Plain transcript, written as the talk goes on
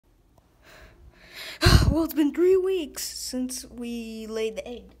Well, it's been 3 weeks since we laid the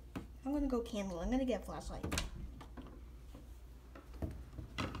egg. I'm gonna go candle. I'm gonna get a flashlight.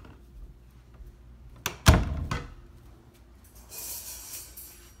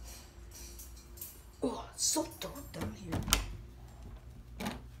 Oh, it's so dark down here.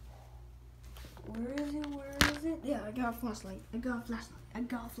 Where is it? Where is it? Yeah, I got a flashlight. I got a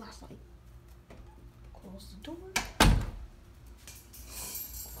flashlight. Close the door.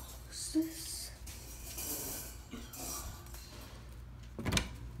 Close this.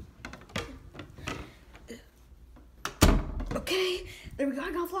 Okay, there we go.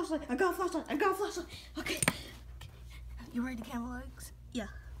 I got a flashlight. Okay. You ready to candle eggs? Yeah.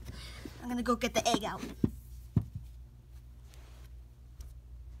 I'm gonna go get the egg out.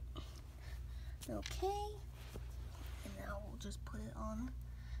 Okay. And now we'll just put it on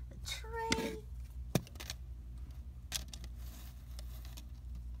the tray.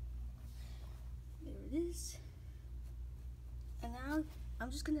 There it is. And now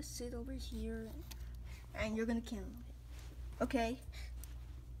I'm just gonna sit over here and you're gonna candle it. Okay.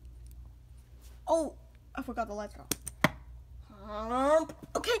 Oh, I forgot the lights off. Hump.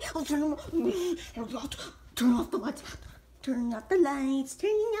 Okay, I'll turn them off. Turn off the lights. Turning off the lights.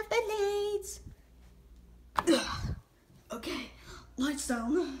 Ugh. Okay, lights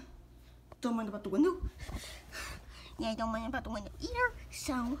down. Don't mind about the window. Yeah, I don't mind about the window either.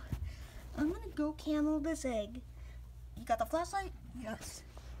 So, I'm gonna go candle this egg. You got the flashlight? Yes.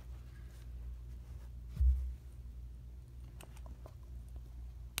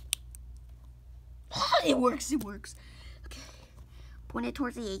 It works. Okay. Point it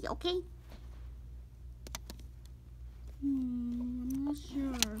towards the egg, okay? I'm not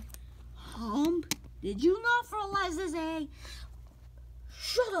sure. Hump, did you not fertilize this egg?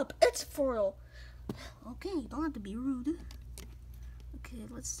 Shut up, it's fertile. Okay, you don't have to be rude. Okay,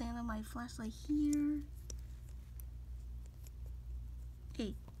 let's stand on my flashlight here.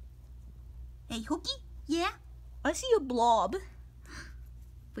 Hey, Hookie? Yeah? I see a blob.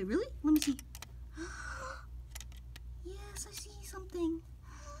 Wait, really? Let me see. Yes, I see something.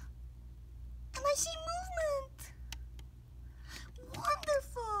 And I see movement.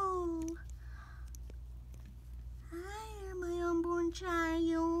 Wonderful. Hi there, my unborn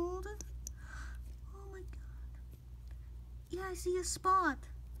child. Oh my god. Yeah, I see a spot.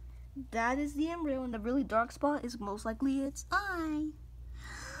 That is the embryo, and the really dark spot is most likely its eye.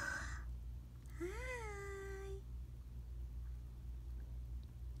 Hi.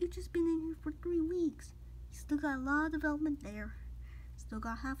 You've just been in here for 3 weeks. You still got a lot of development there. Still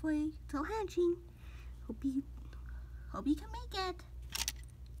got halfway till hatching. Hope you can make it.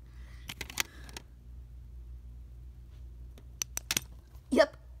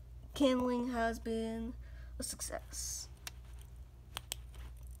 Yep, candling has been a success.